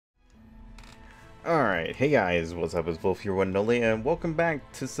Alright, hey guys, what's up? It's Volf here, one and only, and welcome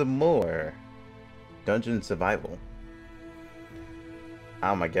back to some more Dungeon Survival.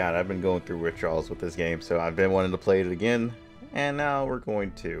 Oh my god, I've been going through withdrawals with this game, so I've been wanting to play it again, and now we're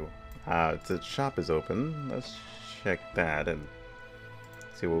going to. The shop is open. Let's check that and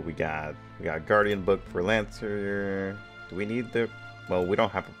see what we got. We got Guardian Book for Lancer. Do we need the... Well, we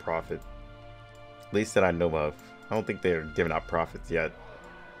don't have a profit. At least that I know of. I don't think they're giving out profits yet.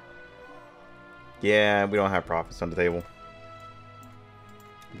 Yeah, we don't have profits on the table.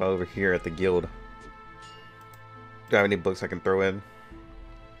 But over here at the guild, do I have any books I can throw in?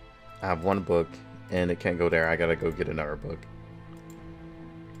 I have one book, and it can't go there. I gotta go get another book.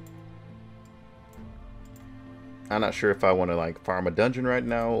 I'm not sure if I want to like farm a dungeon right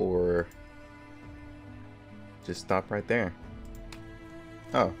now or just stop right there.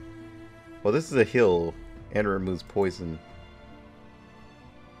 Oh, well, this is a hill and it removes poison.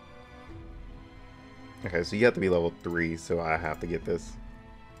 Okay, so you have to be level 3, so I have to get this.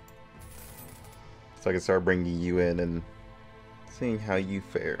 So I can start bringing you in and seeing how you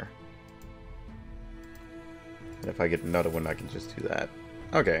fare. And if I get another one, I can just do that.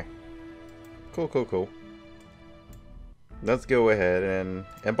 Okay. Cool, cool, cool. Let's go ahead and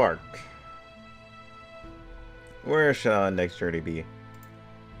embark. Where shall our next journey be?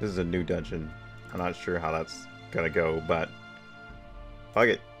 This is a new dungeon. I'm not sure how that's gonna go, but fuck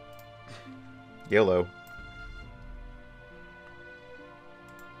it. YOLO.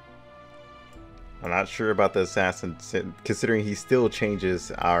 I'm not sure about the assassin, considering he still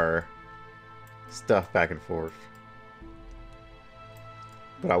changes our stuff back and forth.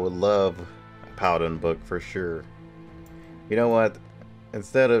 But I would love a paladin book for sure. You know what?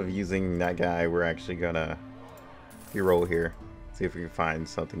 Instead of using that guy, we're actually gonna reroll here. See if we can find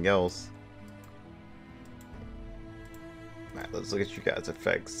something else. Alright, let's look at you guys'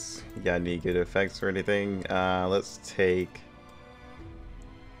 effects. You got any good effects or anything? Let's take...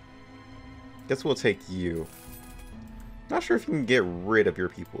 Guess we'll take you. Not sure if you can get rid of your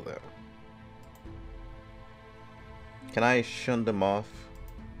people though. Can I shun them off?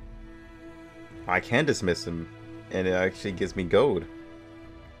 I can dismiss them, and it actually gives me gold.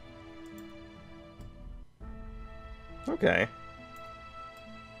 Okay.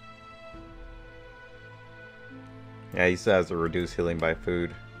 Yeah, he still has to reduce healing by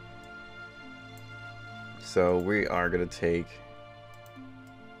food. So we are gonna take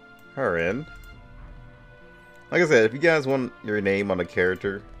her in. Like I said, if you guys want your name on a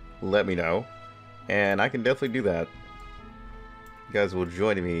character, let me know, and I can definitely do that. You guys will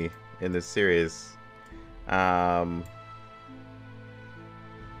join me in this series. Wait, are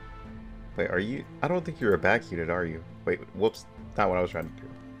you? I don't think you're a back unit, are you? Wait, whoops, not what I was trying to do.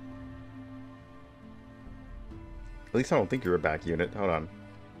 At least I don't think you're a back unit. Hold on.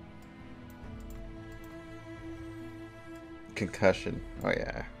 Concussion. Oh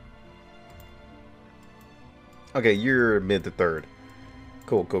yeah. Okay, you're mid to third.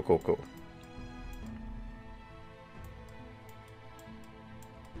 Cool, cool, cool, cool.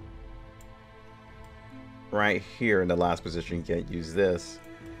 Right here in the last position, you can't use this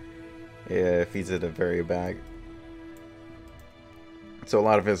if he's at the very back. So a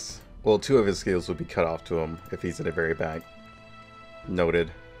lot of his, well, 2 of his skills would be cut off to him if he's at the very back. Noted.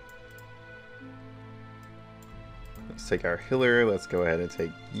 Let's take our healer. Let's go ahead and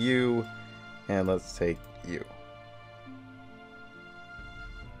take you, and let's take you.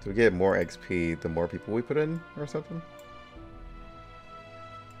 Do we get more XP the more people we put in or something?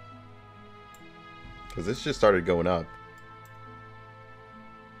 Because this just started going up.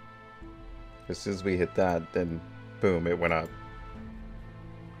 As soon as we hit that, then boom, it went up.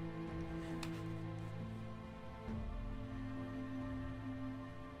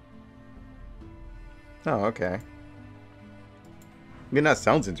 Oh, okay. I mean, that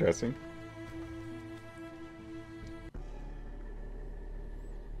sounds interesting.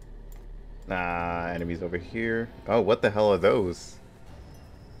 Enemies over here. Oh, what the hell are those?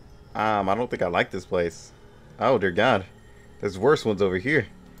 I don't think I like this place. Oh dear God, there's worse ones over here.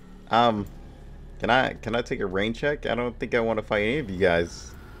 Can I take a rain check? I don't think I want to fight any of you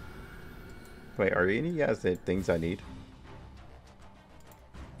guys. Wait, are any of you guys the things I need?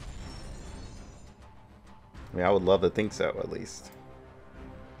 I mean, I would love to think so, at least.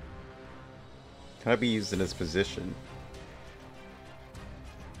 Can I be used in this position?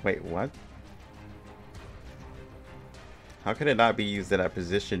 Wait, what? How can it not be used in that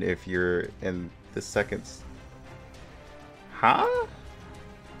position if you're in the seconds? Huh?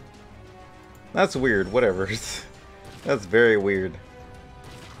 That's weird, whatever. That's very weird.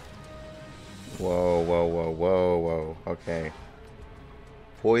 Whoa, whoa, whoa, whoa, whoa. Okay.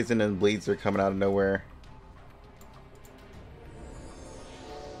 poison and bleeds are coming out of nowhere.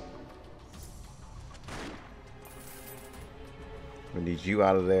 We need you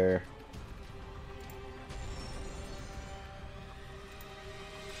out of there.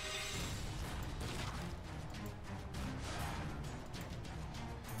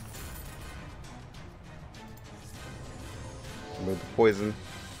 Remove the poison.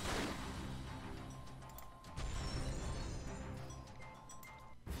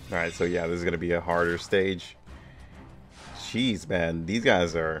 Alright, so yeah, this is going to be a harder stage. Jeez, man. These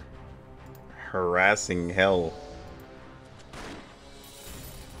guys are harassing hell.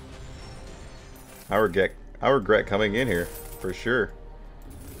 I regret coming in here, for sure.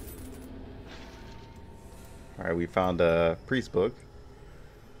 Alright, we found a priest book.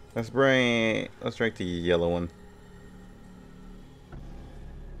 Let's drink the yellow one.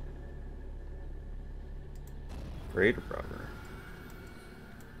 Great rubber.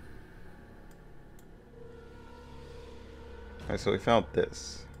 Alright, so we found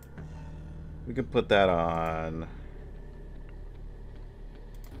this. We can put that on.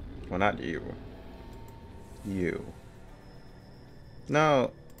 Well, not you. You.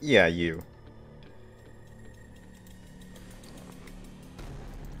 No, yeah, you.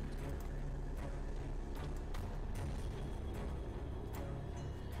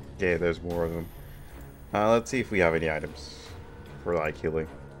 Okay, there's more of them. Let's see if we have any items for like healing.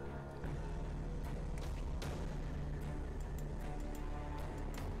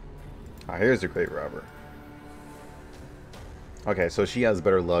 Ah, here's a great robber. Okay, so she has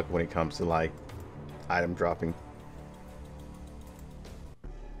better luck when it comes to like item dropping.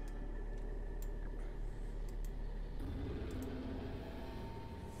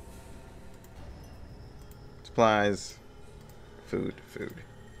 Supplies, food.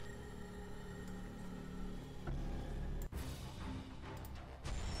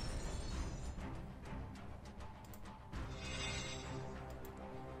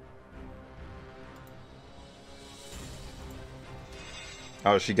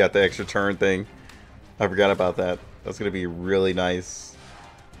 Oh, she got the extra turn thing. I forgot about that. That's gonna be really nice.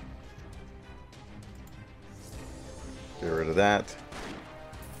 Get rid of that.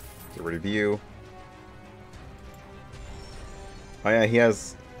 Get rid of you. Oh yeah, he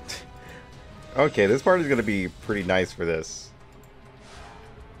has... Okay, this part is gonna be pretty nice for this.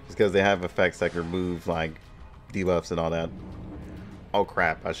 Just because they have effects that can remove, like, debuffs and all that. Oh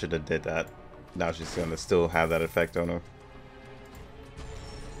crap, I should have did that. Now she's gonna still have that effect on her.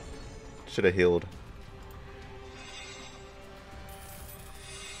 Should have healed.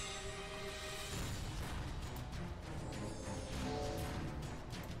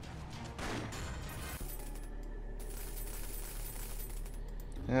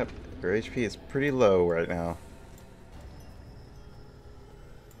 Yep, her HP is pretty low right now.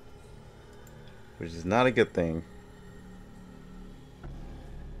 Which is not a good thing.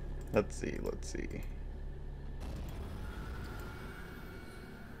 Let's see.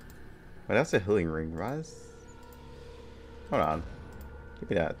 Wait, that's a healing ring, Rise. Hold on. Give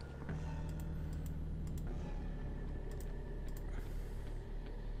me that.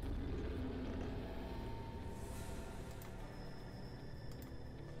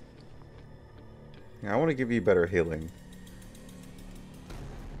 I want to give you better healing.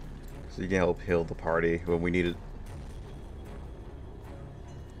 So you can help heal the party when we need it.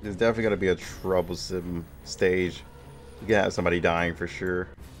 It's definitely going to be a troublesome stage. You can have somebody dying for sure.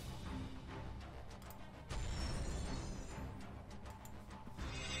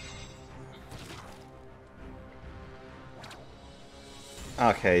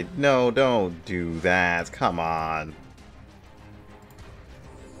 Okay, no, don't do that. Come on.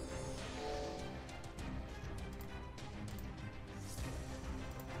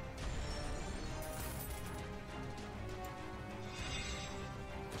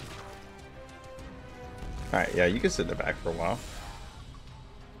 Alright, yeah, you can sit in the back for a while.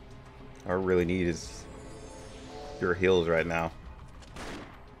 All I really need is your heals right now.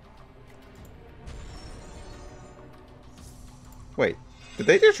 Wait, did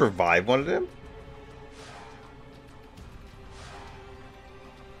they just revive one of them?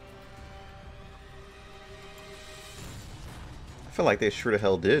 I feel like they sure the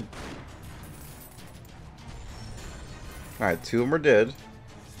hell did. Alright, 2 of them are dead.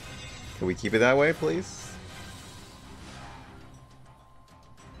 Can we keep it that way, please?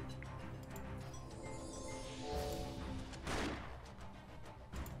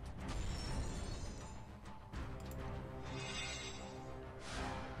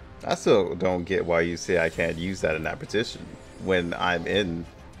 I still don't get why you say I can't use that in that position when I'm in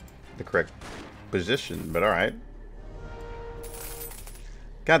the correct position, but alright.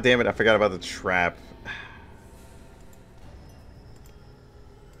 God damn it, I forgot about the trap.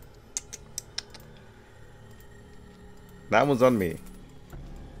 That one's on me.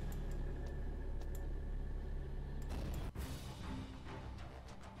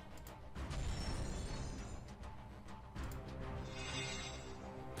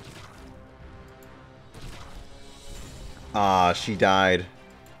 Ah, she died.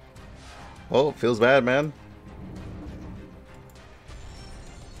 Oh, feels bad, man.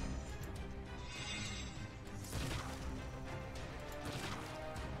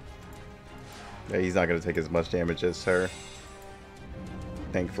 Yeah, he's not going to take as much damage as her.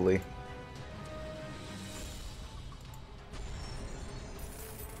 Thankfully.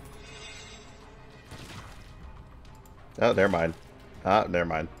 Oh, never mind. Ah, never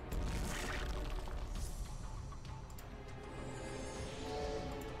mind.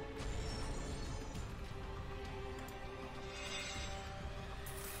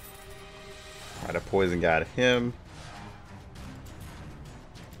 Alright, a poison got him.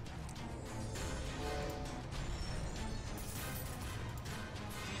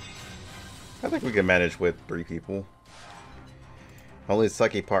 I think we can manage with 3 people. Only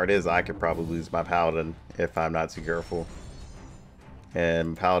sucky part is I could probably lose my paladin if I'm not too careful.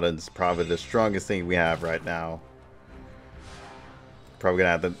 And paladin's probably the strongest thing we have right now. Probably gonna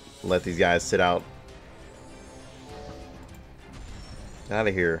have to let these guys sit out. Get out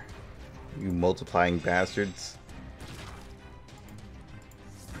of here, you multiplying bastards.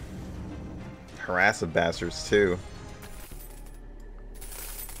 Harassive bastards too.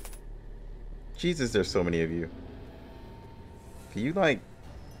 Jesus, there's so many of you. Can you, like,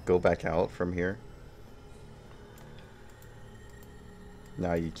 go back out from here?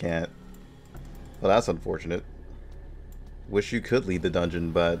 No, you can't. Well, that's unfortunate. Wish you could leave the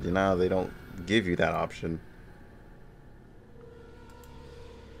dungeon, but, you know, they don't give you that option.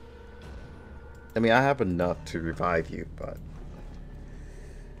 I mean, I have enough to revive you, but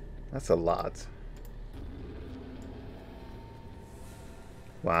that's a lot.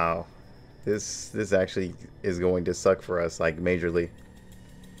 Wow. This actually is going to suck for us, like, majorly.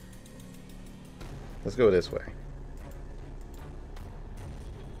 Let's go this way.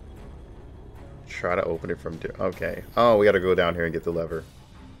 Try to open it from... Okay. Oh, we gotta go down here and get the lever.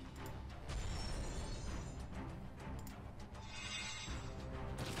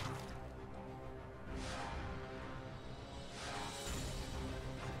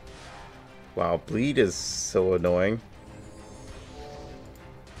 Wow, bleed is so annoying.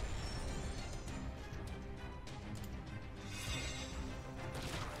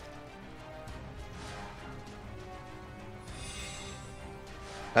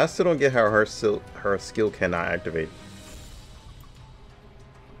 I still don't get how her skill cannot activate.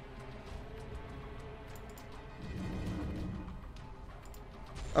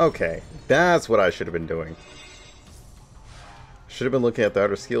 Okay, that's what I should have been doing. Should have been looking at the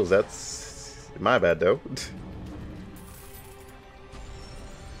other skills. That's my bad, though.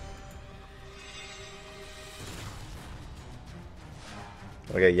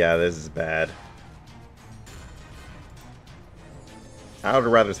 Okay, yeah, this is bad. I would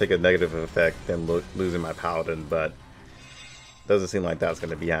rather take a negative effect than losing my paladin, but doesn't seem like that's going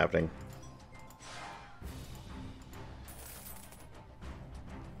to be happening.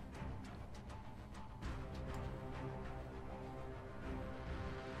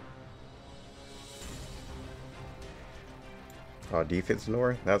 Oh, defense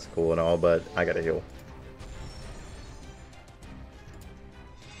north? That's cool and all, but I gotta heal.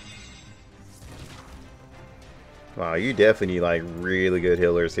 Wow, you definitely need, like, really good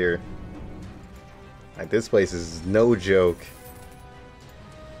healers here. Like, this place is no joke.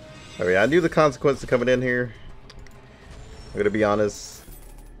 I mean, I knew the consequence of coming in here. I'm gonna be honest.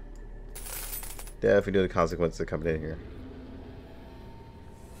 Definitely knew the consequence of coming in here.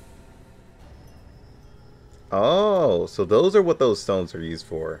 Oh, so those are what those stones are used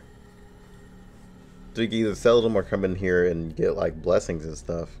for. So you can either sell them or come in here and get, like, blessings and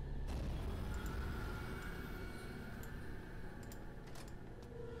stuff.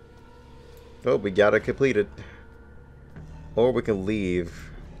 Oh, we gotta complete it. Or we can leave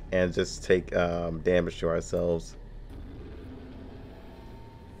and just take damage to ourselves.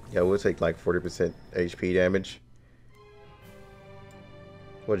 Yeah, we'll take like 40% HP damage.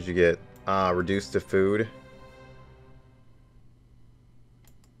 What did you get? Reduce the food.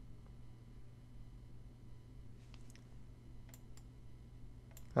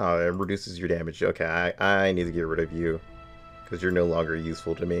 Oh, it reduces your damage. Okay, I need to get rid of you. Because you're no longer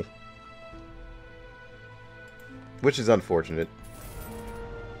useful to me. Which is unfortunate.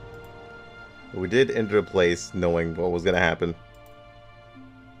 But we did enter a place knowing what was going to happen.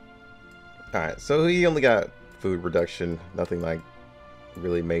 Alright, so he only got food reduction. Nothing like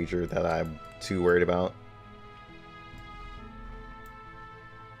really major that I'm too worried about.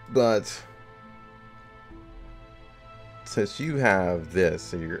 But since you have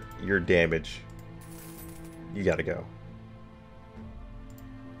this and your damage, you gotta go.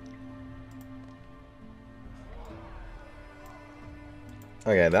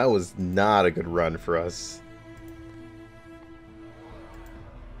 Okay, that was not a good run for us.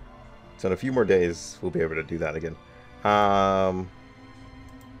 So in a few more days, we'll be able to do that again. Go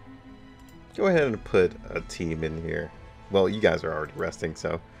ahead and put a team in here. Well, you guys are already resting,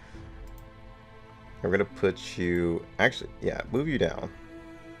 so I'm gonna put you. Actually, yeah, move you down.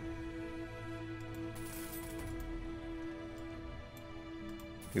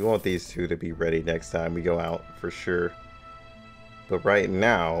 We want these two to be ready next time we go out for sure. But right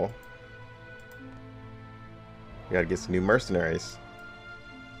now, we gotta get some new mercenaries.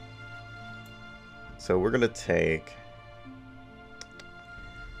 So we're gonna take...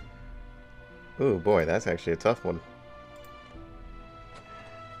 Oh boy, that's actually a tough one.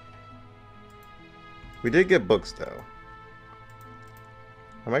 We did get books though.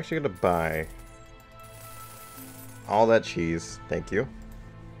 I'm actually gonna buy all that cheese. Thank you.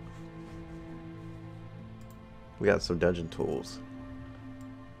 We got some dungeon tools.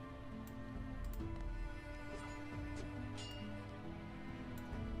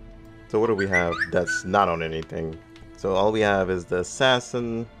 So what do we have that's not on anything? So all we have is the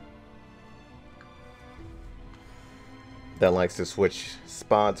assassin that likes to switch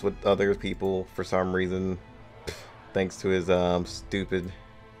spots with other people for some reason, thanks to his stupid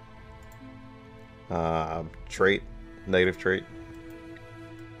trait, negative trait,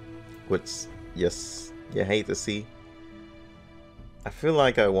 which yes, you hate to see. I feel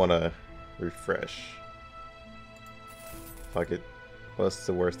like I want to refresh. Fuck it. What's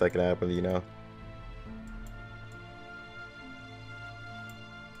the worst that can happen, you know?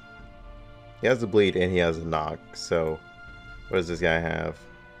 He has a bleed and he has a knock, so what does this guy have?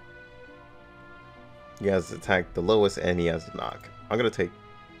 He has attack the lowest and he has a knock. I'm gonna take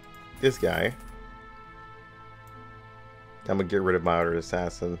this guy. I'm gonna get rid of my other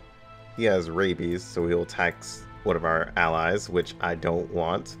assassin. He has rabies, so he'll attack one of our allies, which I don't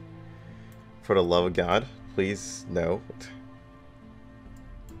want. For the love of God, please, no.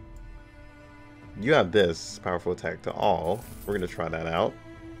 You have this powerful attack to all. We're gonna try that out.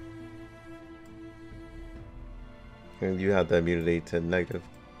 And you have the immunity to negative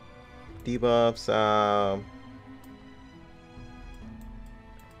debuffs.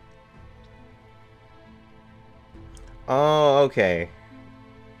 Oh, okay.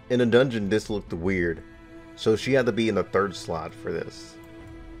 In a dungeon, this looked weird. So she had to be in the third slot for this.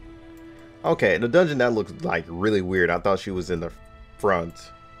 Okay, in a dungeon, that looked like really weird. I thought she was in the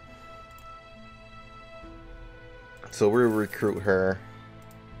front. So we'll recruit her.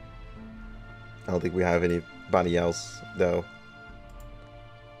 I don't think we have anybody else, though.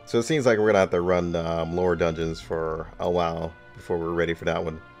 So it seems like we're going to have to run lower dungeons for a while before we're ready for that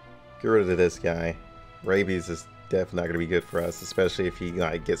one. Get rid of this guy. Rabies is definitely not going to be good for us, especially if he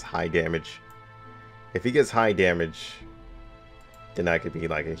like gets high damage. If he gets high damage, then that could be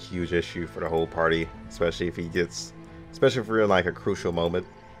like a huge issue for the whole party, especially if he gets, especially if we're in like a crucial moment.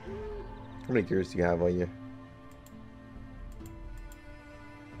 How many gears do you have on you?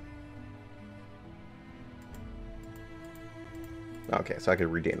 Okay, so I can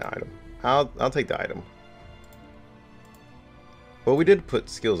regain the item. I'll take the item. Well, we did put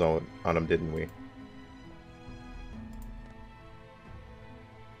skills on him, didn't we?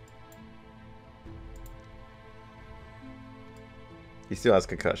 He still has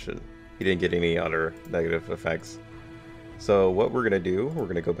concussion. He didn't get any other negative effects. So what we're gonna do, we're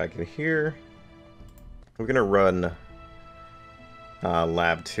gonna go back in here. We're gonna run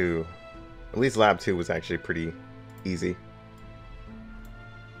lab 2. At least lab 2 was actually pretty easy.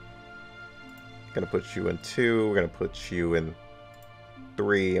 Gonna put you in 2, we're gonna put you in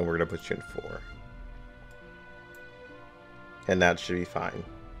 3, and we're gonna put you in 4. And that should be fine.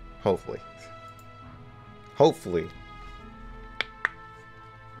 Hopefully. Hopefully.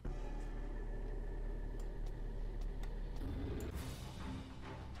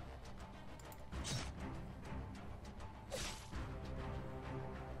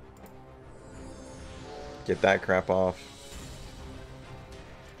 Get that crap off.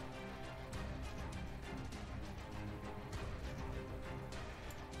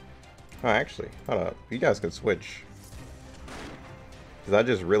 Oh, actually, hold up. You guys can switch. Because I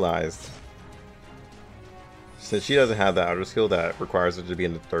just realized, since she doesn't have that outer skill that requires her to be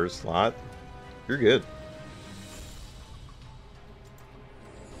in the 3rd slot, you're good.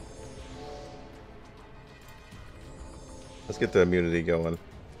 Let's get the immunity going.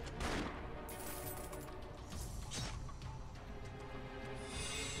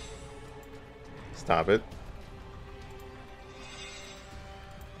 Stop it.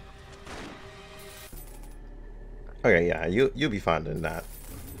 Okay, yeah, you'll be fine in that.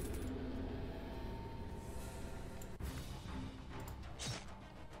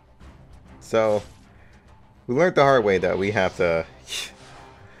 So we learned the hard way that we have to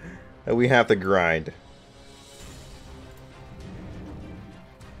grind.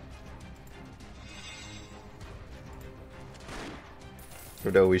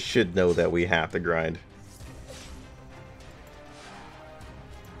 Although we should know that we have to grind.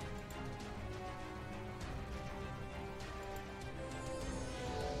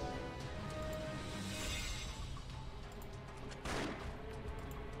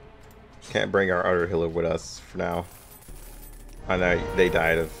 Can't bring our other healer with us for now. I know they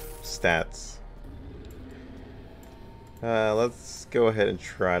died of stats. Let's go ahead and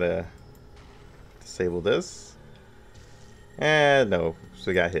try to disable this. And no,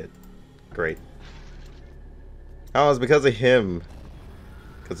 so we got hit. Great. Oh, it's because of him.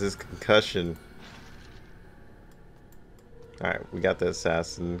 Because his concussion. Alright, we got the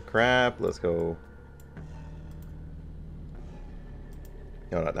assassin crap. Let's go.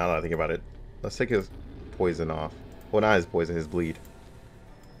 No, now that I think about it, let's take his poison off. Well, not his poison, his bleed.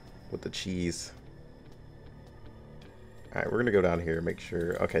 With the cheese. Alright, we're gonna go down here and make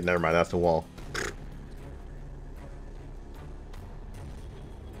sure. Okay, never mind, that's the wall.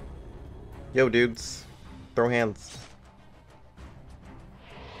 Yo, dudes. Throw hands.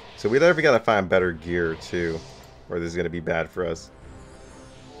 So we definitely gotta find better gear, too. Or this is gonna be bad for us.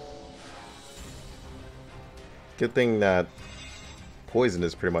 Good thing that poison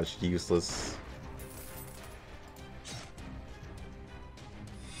is pretty much useless.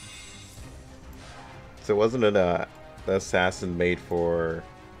 So wasn't it the assassin made for...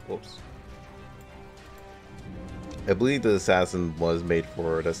 Whoops. I believe the assassin was made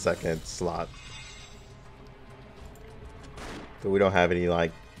for the second slot. But we don't have any,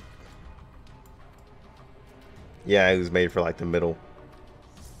 like... Yeah, it was made for, like, the middle.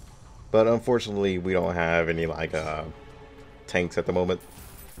 But unfortunately, we don't have any, like, tanks at the moment.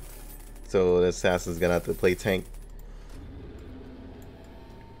 So the assassin's gonna have to play tank.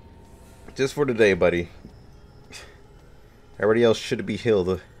 Just for today, buddy. Everybody else should be healed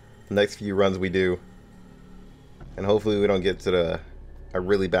the next few runs we do. And hopefully we don't get to a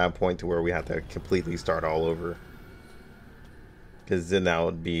really bad point to where we have to completely start all over. Because then that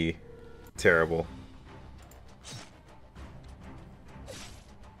would be terrible.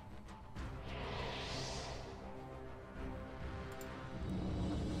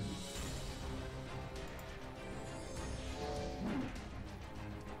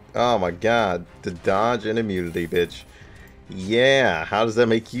 Oh my god, the dodge and immunity, bitch. Yeah, how does that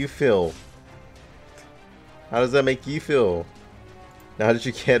make you feel? How does that make you feel? Now that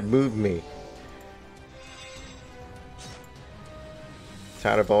you can't move me.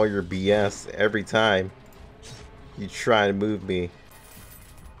 Tired of all your BS every time you try to move me.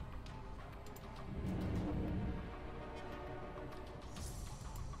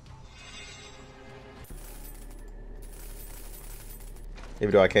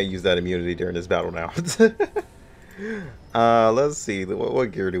 Even though I can't use that immunity during this battle now. Let's see.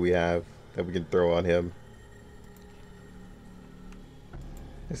 What gear do we have that we can throw on him?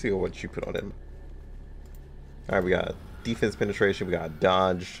 Let's see what you put on him. Alright, we got defense penetration, we got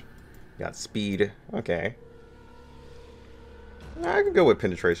dodge, we got speed. Okay. I can go with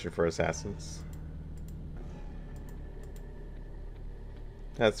penetration for assassins.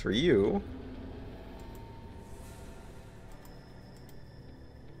 That's for you.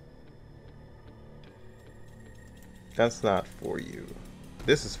 That's not for you.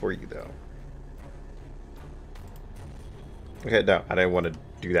 This is for you, though. Okay, no, I didn't want to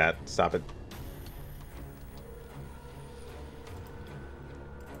do that. Stop it.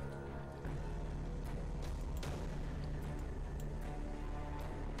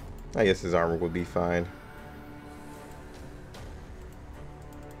 I guess his armor would be fine.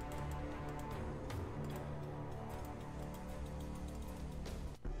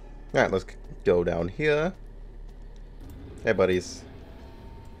 Alright, let's go down here. Hey, buddies.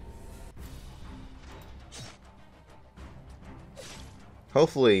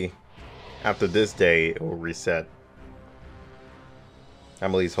 Hopefully, after this day, it will reset.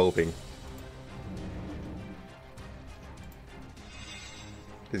 I'm at least hoping.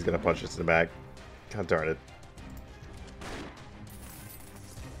 He's gonna punch us in the back. God darn it.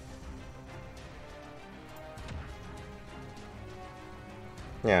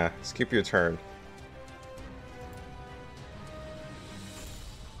 Yeah, skip your turn.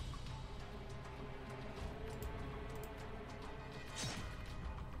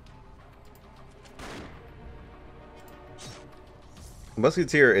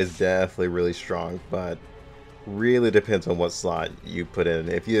 Musketeer is definitely really strong, but really depends on what slot you put in.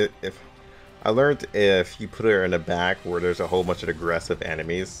 If I learned if you put her in the back where there's a whole bunch of aggressive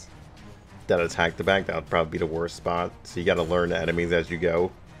enemies that attack the back, that would probably be the worst spot. So you got to learn the enemies as you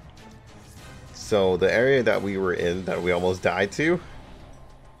go. So the area that we were in that we almost died to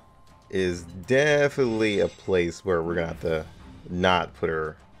is definitely a place where we're gonna have to not put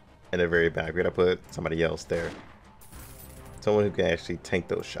her in the very back. We're gonna put somebody else there. Someone who can actually tank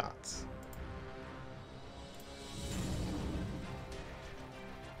those shots.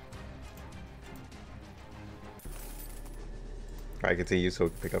 Alright, continue so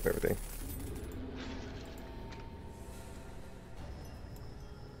we can pick up everything.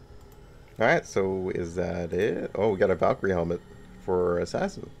 Alright, so is that it? Oh, we got a Valkyrie helmet for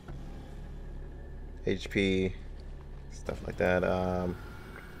Assassin. HP, stuff like that. Alright,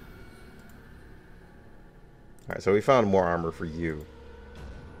 so we found more armor for you.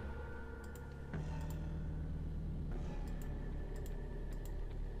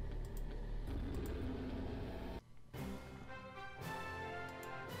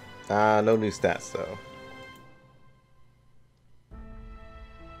 No new stats though.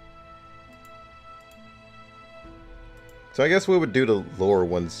 So I guess we would do the lower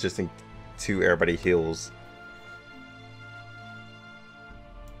ones just in to everybody heals.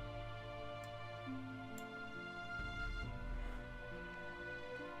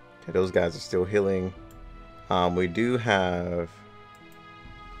 Okay, those guys are still healing. We do have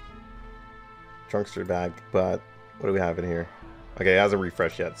Trunkster back, but what do we have in here? Okay, it hasn't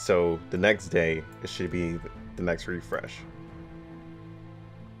refreshed yet, so the next day it should be the next refresh.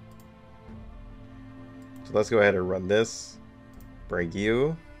 So let's go ahead and run this. Bring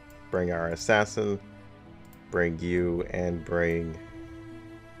you, bring our assassin, bring you, and bring...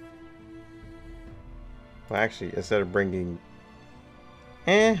 Well, actually, instead of bringing...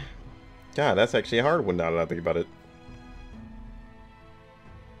 God, that's actually a hard one now that I think about it.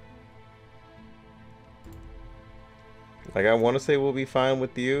 Like, I want to say we'll be fine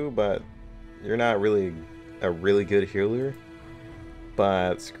with you, but you're not really a really good healer.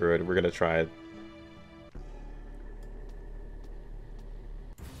 But screw it, we're gonna try it.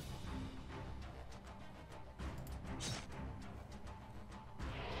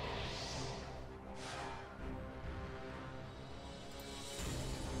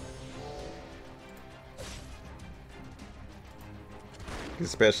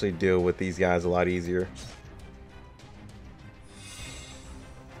 Especially deal with these guys a lot easier.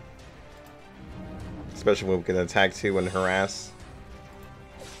 Especially when we can attack too and harass.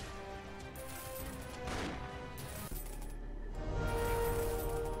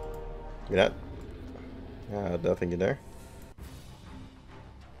 You know? Nothing in there.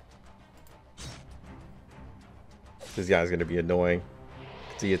 This guy's gonna be annoying.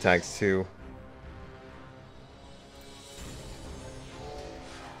 He attacks too.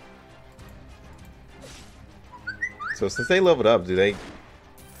 So since they leveled up, do they...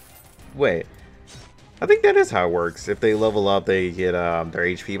 Wait. I think that is how it works. If they level up, they get their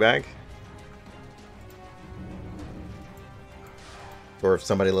HP back. Or if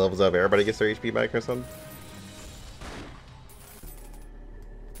somebody levels up, everybody gets their HP back or something.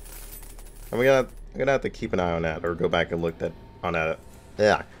 I'm gonna have to keep an eye on that, or go back and look that on that.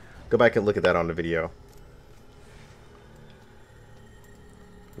 Yeah, go back and look at that on the video.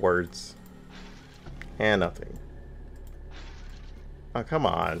 Words. And nothing. Oh, come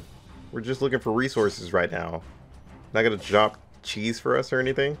on. We're just looking for resources right now. Not gonna drop cheese for us or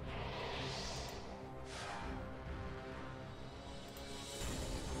anything?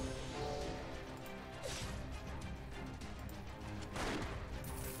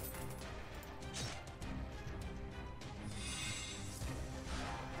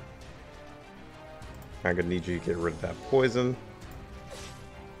 I'm gonna need you to get rid of that poison.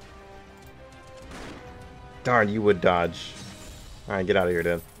 Darn, you would dodge. Alright, get out of here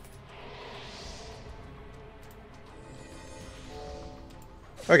then.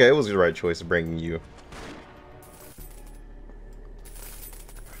 Okay, it was the right choice of bringing you.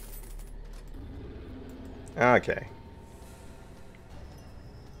 Okay.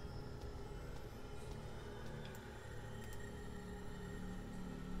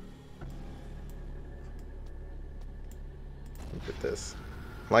 Look at this.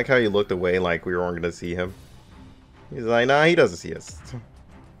 I like how he looked away like we weren't gonna see him. He's like, nah, he doesn't see us.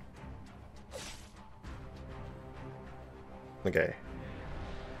 Okay.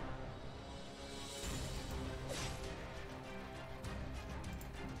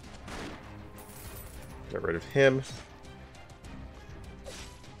 Get rid of him.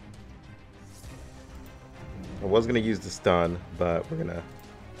 was going to use the stun, but we're going to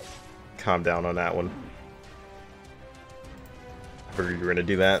calm down on that one. I figured you were going to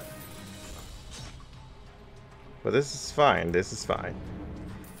do that. But this is fine. This is fine.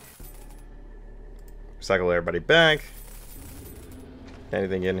 Recycle everybody back.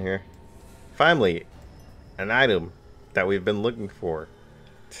 Anything in here? Finally, an item that we've been looking for.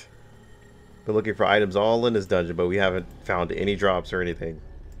 Been looking for items all in this dungeon, but we haven't found any drops or anything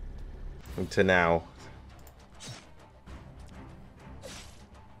until now.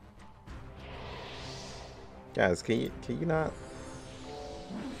 Guys, can you not?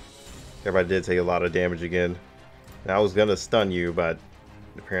 Everybody did take a lot of damage again. And I was gonna stun you, but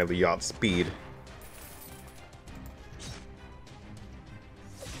apparently you outspeed.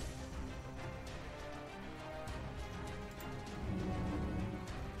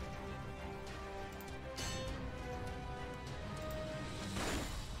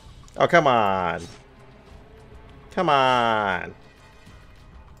 Oh, come on. Come on.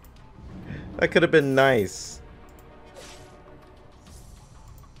 That could have been nice.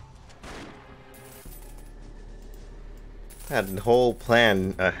 I had a whole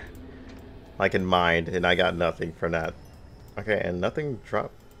plan like in mind, and I got nothing from that. Okay, and nothing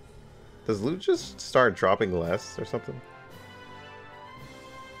dropped. Does loot just start dropping less or something?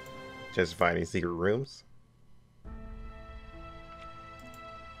 Just finding secret rooms?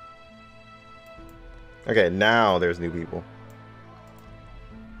 Okay, now there's new people.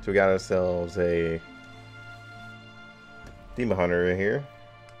 So we got ourselves a demon hunter in here.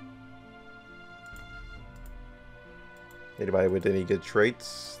 Anybody with any good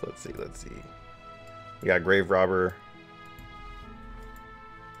traits? Let's see, let's see. We got grave robber.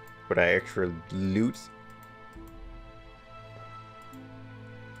 With our extra loot.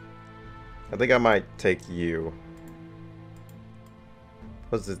 I think I might take you.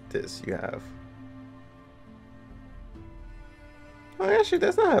 What's this you have? Oh, actually,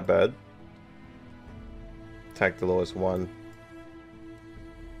 that's not that bad. Attack the lowest one.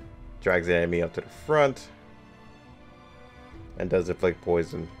 Drags the enemy up to the front. And does inflict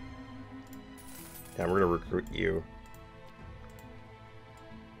poison. Yeah, we're gonna recruit you.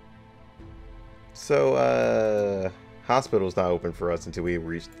 So, hospital's not open for us until we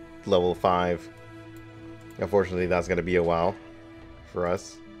reach level 5. Unfortunately, that's gonna be a while for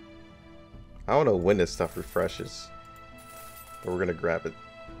us. I don't know when this stuff refreshes. But we're gonna grab it.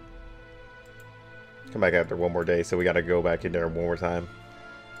 Come back after one more day, so we gotta go back in there one more time.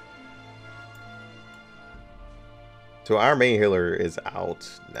 So our main healer is out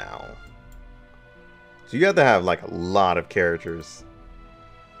now. So you have to have like a lot of characters.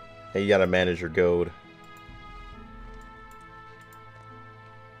 And you gotta manage your gold.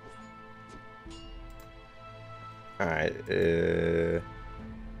 Alright,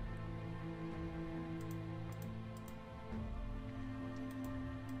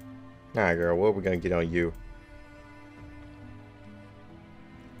 Alright, girl, what are we gonna get on you?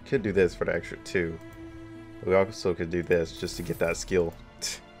 Could do this for the extra 2. We also could do this just to get that skill.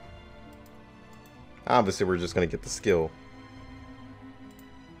 Obviously, we're just gonna get the skill.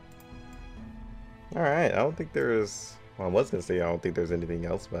 Alright, I don't think there's... Well, I was gonna say I don't think there's anything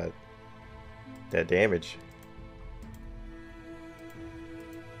else, but... that damage.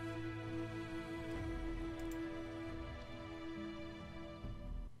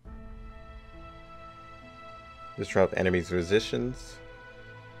 Disrupt enemies' resistance.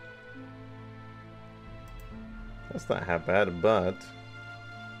 That's not half bad, but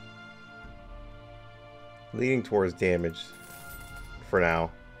leading towards damage for now.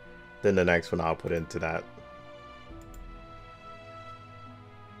 Then the next one I'll put into that.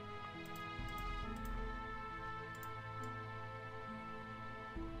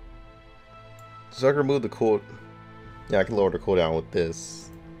 So I can remove the cool. Yeah, I can lower the cooldown with this.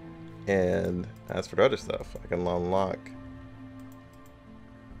 And as for the other stuff, I can unlock.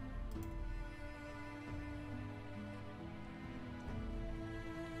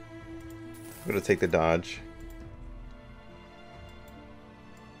 I'm gonna take the dodge.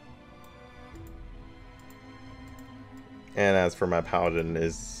 And as for my paladin,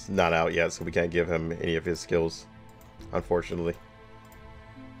 is not out yet, so we can't give him any of his skills, unfortunately.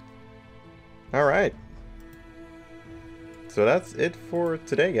 Alright. So that's it for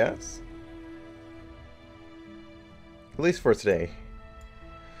today, guys. At least for today.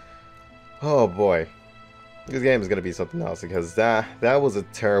 Oh boy. This game is going to be something else, because that was a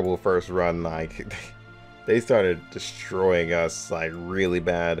terrible first run. Like, they started destroying us, like, really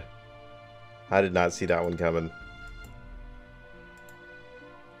bad. I did not see that one coming.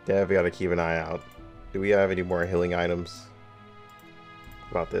 Definitely got to keep an eye out. Do we have any more healing items?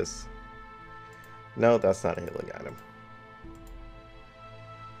 About this? No, that's not a healing item.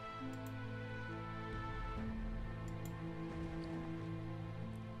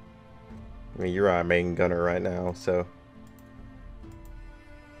 I mean, you're our main gunner right now, so.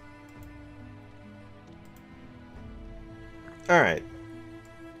 Alright.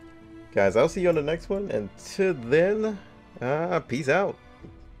 Guys, I'll see you on the next one. Until then, peace out.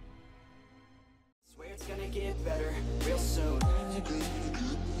 Swear it's gonna get better real soon.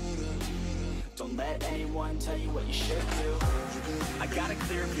 Don't let anyone tell you what you should do. I got a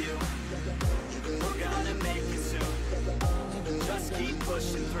clear view. We're gonna make it soon. Just keep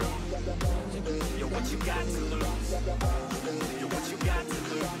pushing through. You're what you got to lose. You're what you got to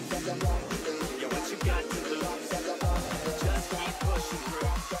lose. You're what you got to lose. Just keep pushing through.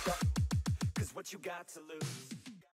 'Cause what you got to lose.